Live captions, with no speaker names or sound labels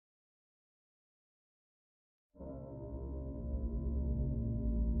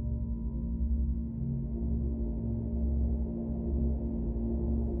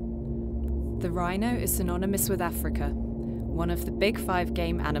The rhino is synonymous with Africa, one of the big five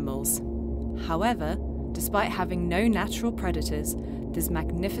game animals. However, despite having no natural predators, this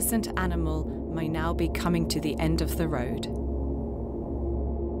magnificent animal may now be coming to the end of the road.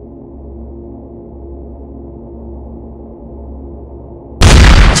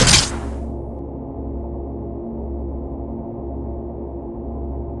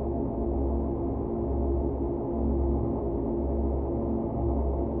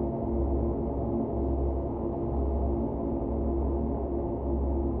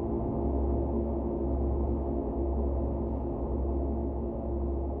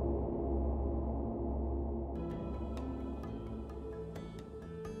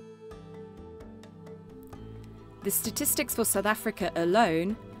 The statistics for South Africa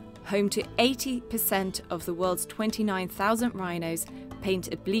alone, home to 80% of the world's 29,000 rhinos,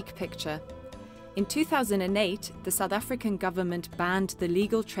 paint a bleak picture. In 2008, the South African government banned the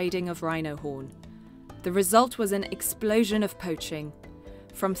legal trading of rhino horn. The result was an explosion of poaching.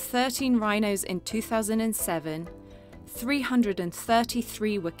 From 13 rhinos in 2007,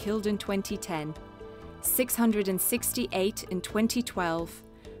 333 were killed in 2010, 668 in 2012,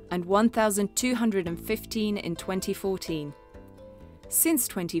 and 1,215 in 2014. Since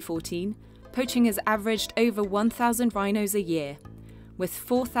 2014, poaching has averaged over 1,000 rhinos a year, with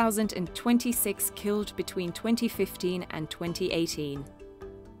 4,026 killed between 2015 and 2018.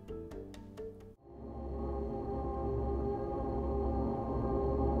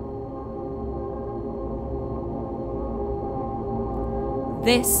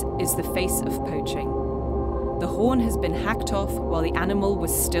 This is the face of poaching. The horn has been hacked off while the animal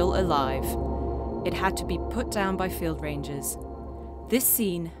was still alive. It had to be put down by field rangers. This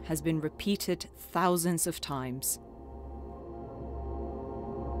scene has been repeated thousands of times.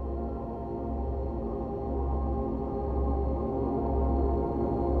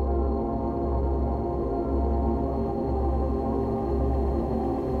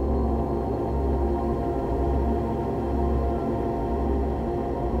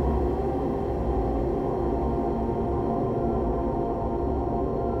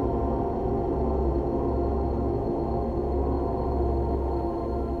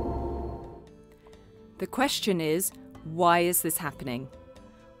 The question is, why is this happening?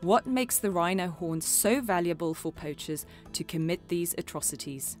 What makes the rhino horn so valuable for poachers to commit these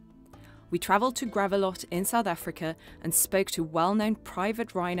atrocities? We travelled to Gravelot in South Africa and spoke to well-known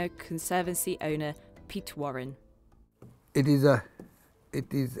private rhino conservancy owner Piet Warren. It is a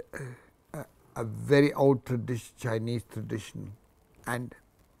very old tradition, Chinese tradition, and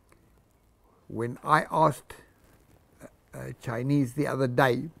when I asked a Chinese the other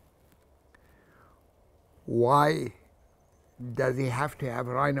day, why does he have to have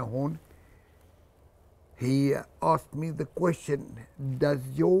a rhino horn? He asked me the question, does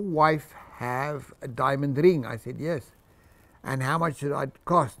your wife have a diamond ring? I said, yes. And how much did it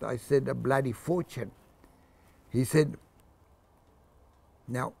cost? I said, a bloody fortune. He said,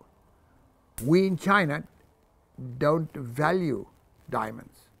 now, we in China don't value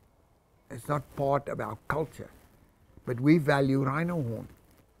diamonds. It's not part of our culture. But we value rhino horn.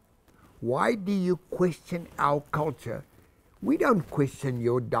 Why do you question our culture? We don't question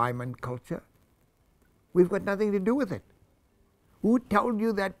your diamond culture. We've got nothing to do with it. Who told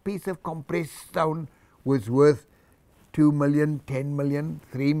you that piece of compressed stone was worth 2 million, 10 million,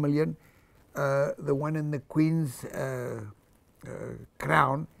 3 million? The one in the Queen's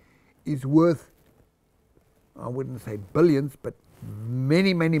crown is worth, I wouldn't say billions, but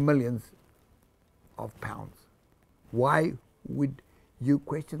many, many millions of pounds. Why would you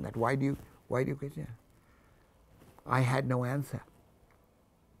question that? Why do you question that? I had no answer.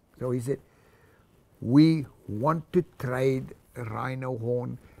 So he said, we want to trade rhino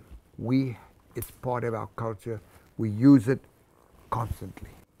horn. It's part of our culture. We use it constantly.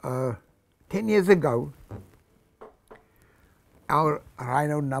 10 years ago, our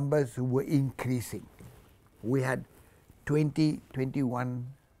rhino numbers were increasing. We had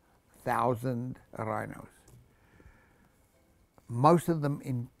 21,000 rhinos. Most of them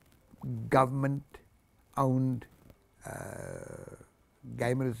in government-owned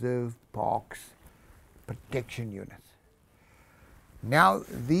game reserve parks, protection units. Now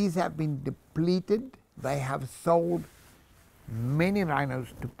these have been depleted. They have sold many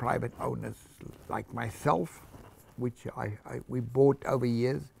rhinos to private owners like myself, which we bought over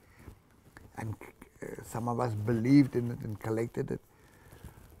years, and some of us believed in it and collected it.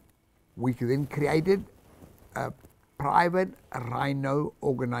 We then created a private rhino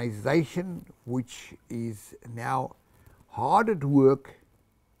organization, which is now hard at work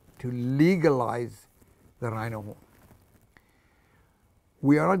to legalize the rhino horn.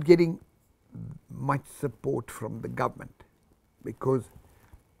 We are not getting much support from the government because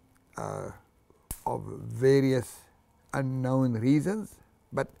of various unknown reasons.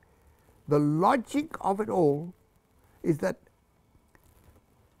 But the logic of it all is that,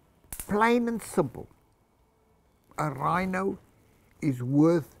 plain and simple, a rhino is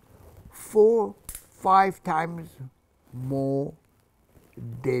worth 4-5 times more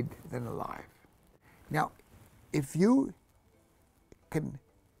dead than alive. Now, if you can,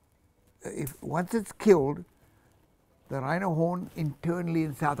 once it's killed, the rhino horn internally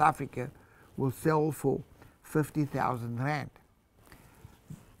in South Africa will sell for 50,000 rand.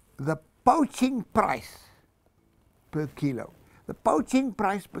 The poaching price per kilo, the poaching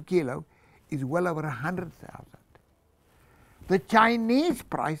price per kilo is well over 100,000. The Chinese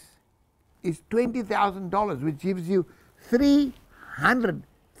price is $20,000, which gives you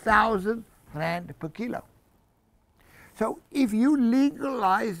 300,000 rand per kilo. So if you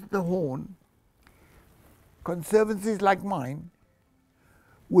legalize the horn, conservancies like mine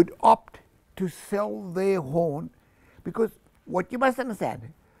would opt to sell their horn, because what you must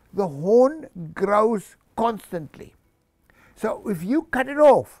understand, the horn grows constantly. So if you cut it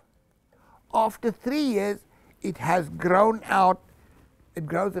off, after 3 years, it has grown out. It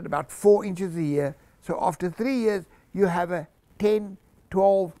grows at about 4 inches a year. So after 3 years, you have a 10,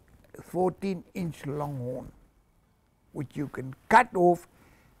 12, 14 inch long horn, which you can cut off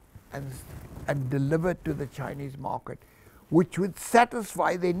and deliver to the Chinese market, which would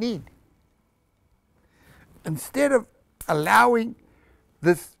satisfy their need. Instead of allowing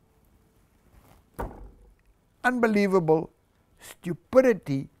this unbelievable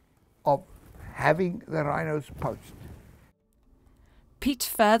stupidity of having the rhinos poached. Piet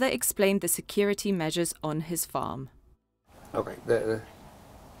further explained the security measures on his farm. Okay,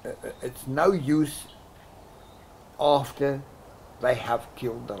 it's no use after they have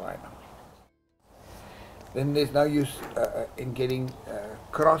killed the rhino. Then there's no use in getting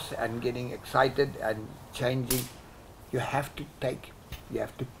cross and getting excited and changing. You have to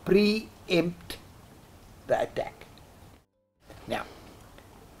preempt the attack. Now,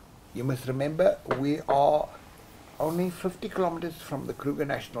 you must remember we are only 50 kilometers from the Kruger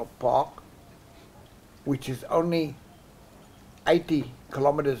National Park, which is only 80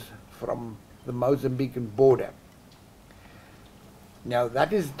 kilometers from the Mozambican border. Now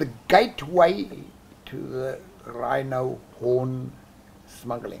that is the gateway to the rhino horn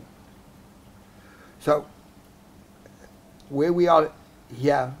smuggling. So where we are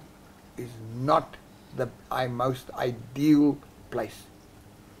here is not the most ideal place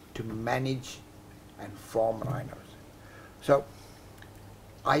to manage and farm rhinos. So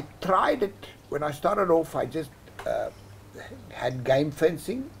I tried it. When I started off, I just had game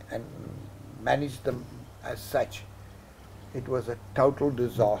fencing and managed them as such. It was a total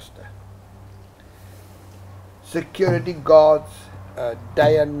disaster. Security guards,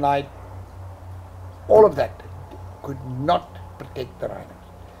 day and night, all of that could not protect the rhinos.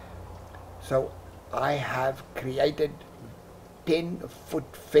 So I have created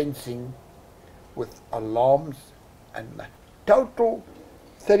 10-foot fencing with alarms, and a total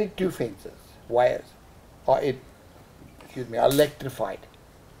 32 fences, wires are electrified.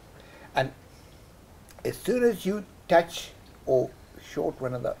 And as soon as you touch or short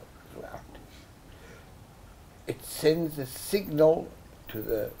one of those out, it sends a signal to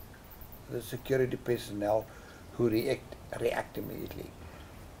the security personnel who react immediately.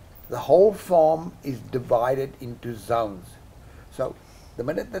 The whole farm is divided into zones. So the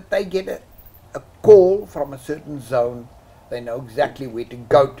minute that they get a call from a certain zone, they know exactly where to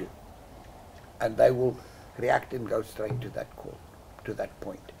go to, and they will react and go straight to that call, to that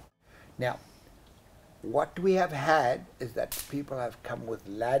point. Now, what we have had is that people have come with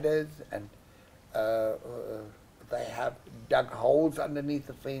ladders and they have dug holes underneath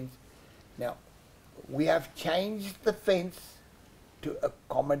the fence. Now, we have changed the fence to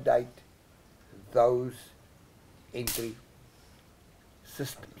accommodate those entry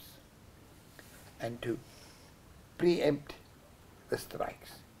systems and to preempt the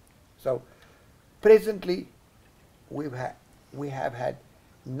strikes. So presently we have had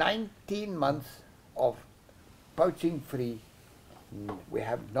 19 months of poaching free. We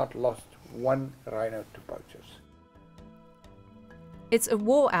have not lost one rhino to poachers. It's a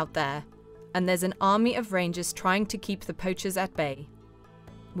war out there, and there's an army of rangers trying to keep the poachers at bay.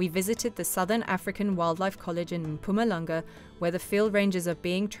 We visited the Southern African Wildlife College in Mpumalanga, where the field rangers are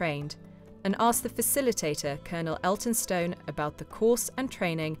being trained, and asked the facilitator, Colonel Elton Stone, about the course and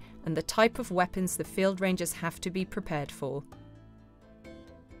training and the type of weapons the field rangers have to be prepared for.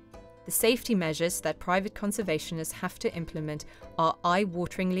 The safety measures that private conservationists have to implement are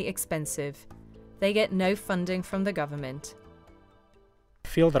eye-wateringly expensive. They get no funding from the government.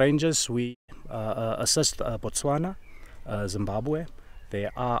 Field rangers, we assist Botswana, Zimbabwe.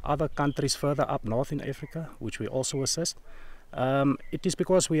 There are other countries further up north in Africa which we also assist. It is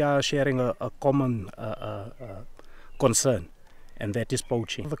because we are sharing a common concern, and that is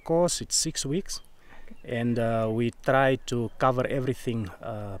poaching. The course, it's 6 weeks, and we try to cover everything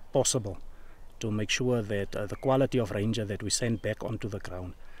possible to make sure that the quality of ranger that we send back onto the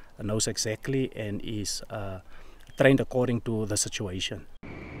ground knows exactly and is trained according to the situation.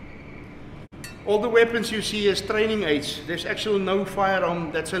 All the weapons you see as training aids. There's actually no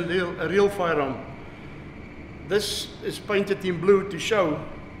firearm that's a real firearm. This is painted in blue to show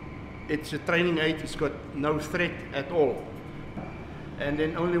it's a training aid. It's got no threat at all. And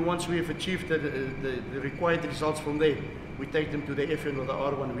then only once we have achieved the required results from there, we take them to the FN or the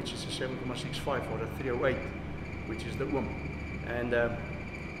R1, which is a 7.65 or a 308, which is the And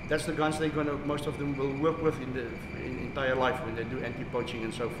that's the guns most of them will work with in entire life when they do anti-poaching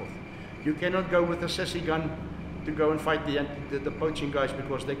and so forth. You cannot go with a sassy gun to go and fight the poaching guys,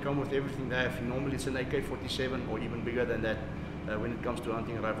 because they come with everything they have. Normally it's an AK-47 or even bigger than that when it comes to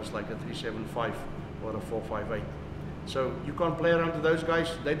hunting rifles like a 375 or a 458. So you can't play around with those guys.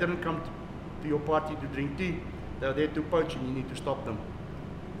 They didn't come to your party to drink tea. They're there to poach, and you need to stop them.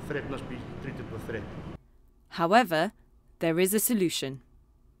 Threat must be treated with threat. However, there is a solution.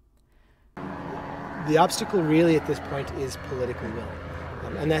 The obstacle really at this point is political will,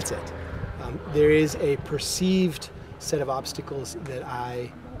 and that's it. There is a perceived set of obstacles that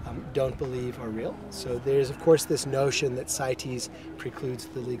I don't believe are real. So there's of course this notion that CITES precludes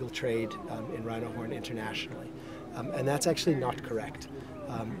the legal trade in rhino horn internationally, and that's actually not correct.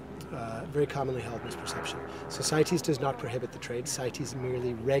 Very commonly held misperception. So CITES does not prohibit the trade. CITES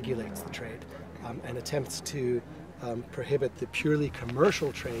merely regulates the trade and attempts to prohibit the purely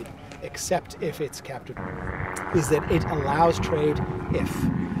commercial trade, except if it's captive. Is that it allows trade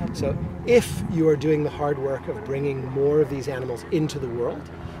if you are doing the hard work of bringing more of these animals into the world,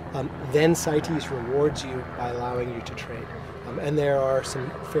 then CITES rewards you by allowing you to trade. And there are some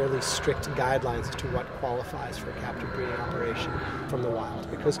fairly strict guidelines as to what qualifies for a captive breeding operation from the wild,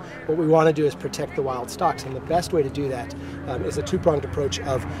 because what we want to do is protect the wild stocks, and the best way to do that is a two-pronged approach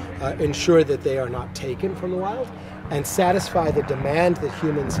of ensure that they are not taken from the wild and satisfy the demand that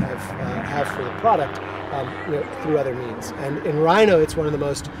humans have for the product through other means. And in rhino, it's one of the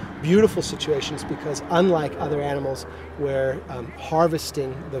most beautiful situations, because unlike other animals where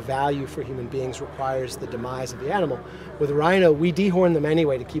harvesting the value for human beings requires the demise of the animal, with rhino we dehorn them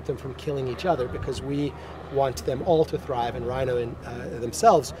anyway to keep them from killing each other, because we want them all to thrive, and rhino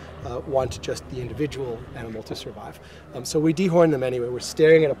themselves want just the individual animal to survive. So we dehorn them anyway. We're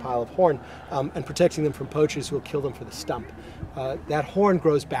staring at a pile of horn and protecting them from poachers who will kill them for the stump. That horn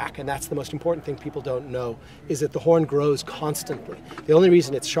grows back, and that's the most important thing people don't know, is that the horn grows constantly. The only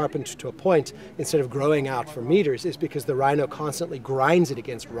reason it's sharpened to a point instead of growing out for meters is because the rhino constantly grinds it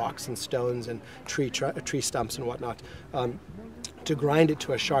against rocks and stones and tree stumps and whatnot, to grind it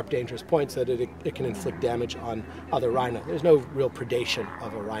to a sharp, dangerous point so that it can inflict damage on other rhino. There's no real predation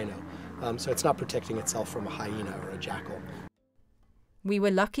of a rhino, so it's not protecting itself from a hyena or a jackal. We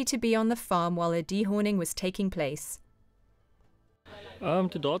were lucky to be on the farm while a dehorning was taking place.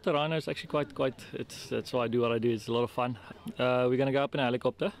 To dart the rhino is actually that's why I do what I do. It's a lot of fun. We're going to go up in a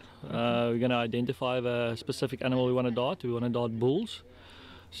helicopter. We're going to identify the specific animal we want to dart. We want to dart bulls.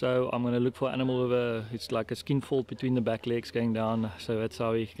 So I'm going to look for an animal with it's like a skin fold between the back legs going down. So that's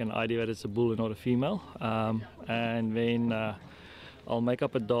how we can ID that it's a bull and not a female. And then I'll make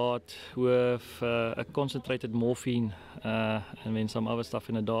up a dart with a concentrated morphine and then some other stuff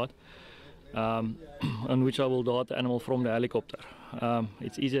in a dart, on which I will dart the animal from the helicopter.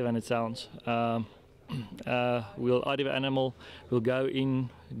 It's easier than it sounds. We'll ID the animal, we'll go in,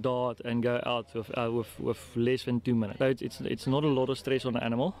 dart and go out with less than 2 minutes. So it's not a lot of stress on the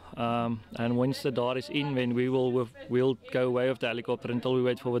animal, and once the dart is in, then we'll go away with the helicopter until we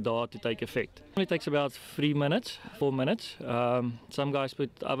wait for the dart to take effect. It takes about 3 minutes, 4 minutes. Some guys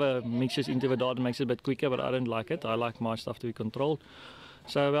put other mixtures into the dart and makes it a bit quicker, but I don't like it. I like my stuff to be controlled.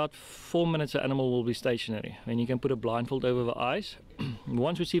 So about 4 minutes the animal will be stationary, and you can put a blindfold over the eyes.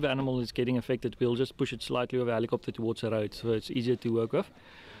 Once we see the animal is getting affected, we'll just push it slightly with a helicopter towards the road, so it's easier to work with.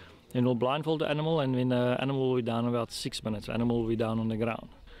 And we'll blindfold the animal, and when the animal will be down about 6 minutes, the animal will be down on the ground.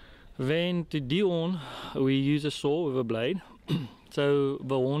 Then to dehorn, we use a saw with a blade. So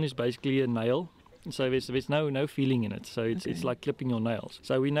the horn is basically a nail So there's no feeling in it. So it's like clipping your nails.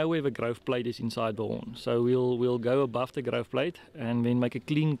 So we know where the growth plate is inside the horn. So we'll go above the growth plate and then make a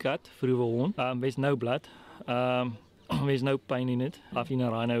clean cut through the horn. There's no blood. There's no pain in it. I've seen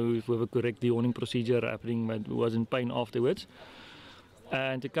a rhino with a correct dehorning procedure happening, but was in pain afterwards.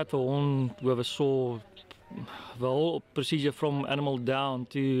 And to cut the horn with a saw, the whole procedure from animal down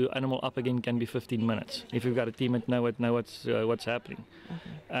to animal up again can be 15 minutes. If you've got a team that know what's happening.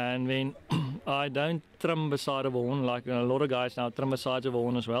 And then I don't trim the side of the horn, like a lot of guys now trim the sides of the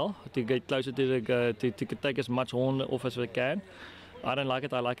horn as well to get closer to to take as much horn off as we can. I don't like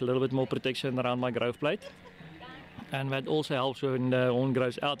it. I like a little bit more protection around my growth plate. And that also helps when the horn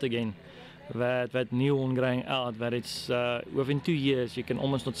grows out again. That new horn growing out, that it's within 2 years you can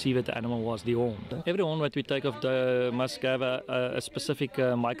almost not see that the animal was dehorned. Every horn that we take off must have a specific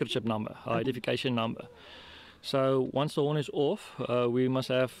microchip number, identification number. So once the horn is off, we must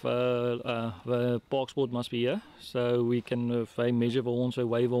have the passport must be here, so we can measure the horns, so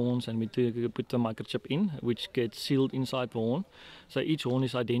weigh the horns, and we put the microchip in, which gets sealed inside the horn. So each horn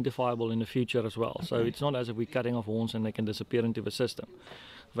is identifiable in the future as well. So it's not as if we're cutting off horns and they can disappear into the system.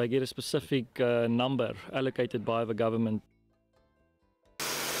 They get a specific number allocated by the government.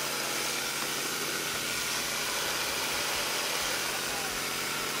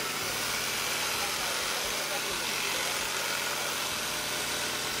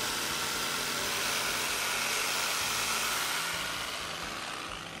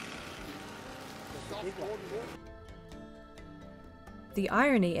 The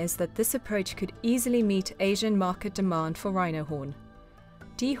irony is that this approach could easily meet Asian market demand for rhino horn.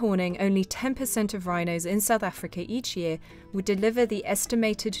 Dehorning only 10% of rhinos in South Africa each year would deliver the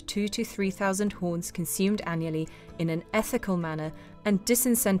estimated 2,000 to 3,000 horns consumed annually in an ethical manner and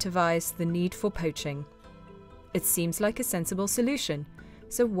disincentivize the need for poaching. It seems like a sensible solution,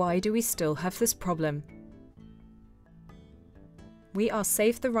 so why do we still have this problem? We asked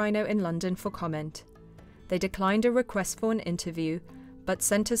Save the Rhino in London for comment. They declined a request for an interview, but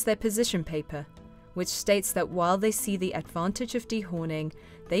sent us their position paper, which states that while they see the advantage of dehorning,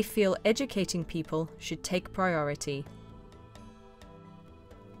 they feel educating people should take priority.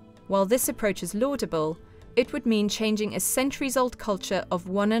 While this approach is laudable, it would mean changing a centuries-old culture of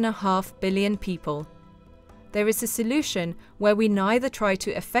 1.5 billion people. There is a solution where we neither try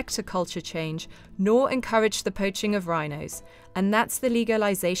to effect a culture change nor encourage the poaching of rhinos, and that's the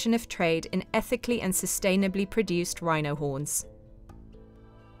legalization of trade in ethically and sustainably produced rhino horns.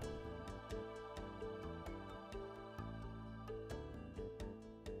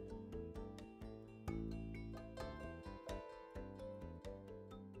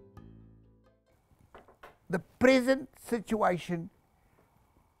 The present situation,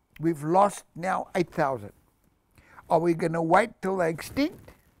 we've lost now 8,000. Are we going to wait till they're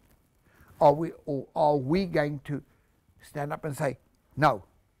extinct? Or are we going to stand up and say, no,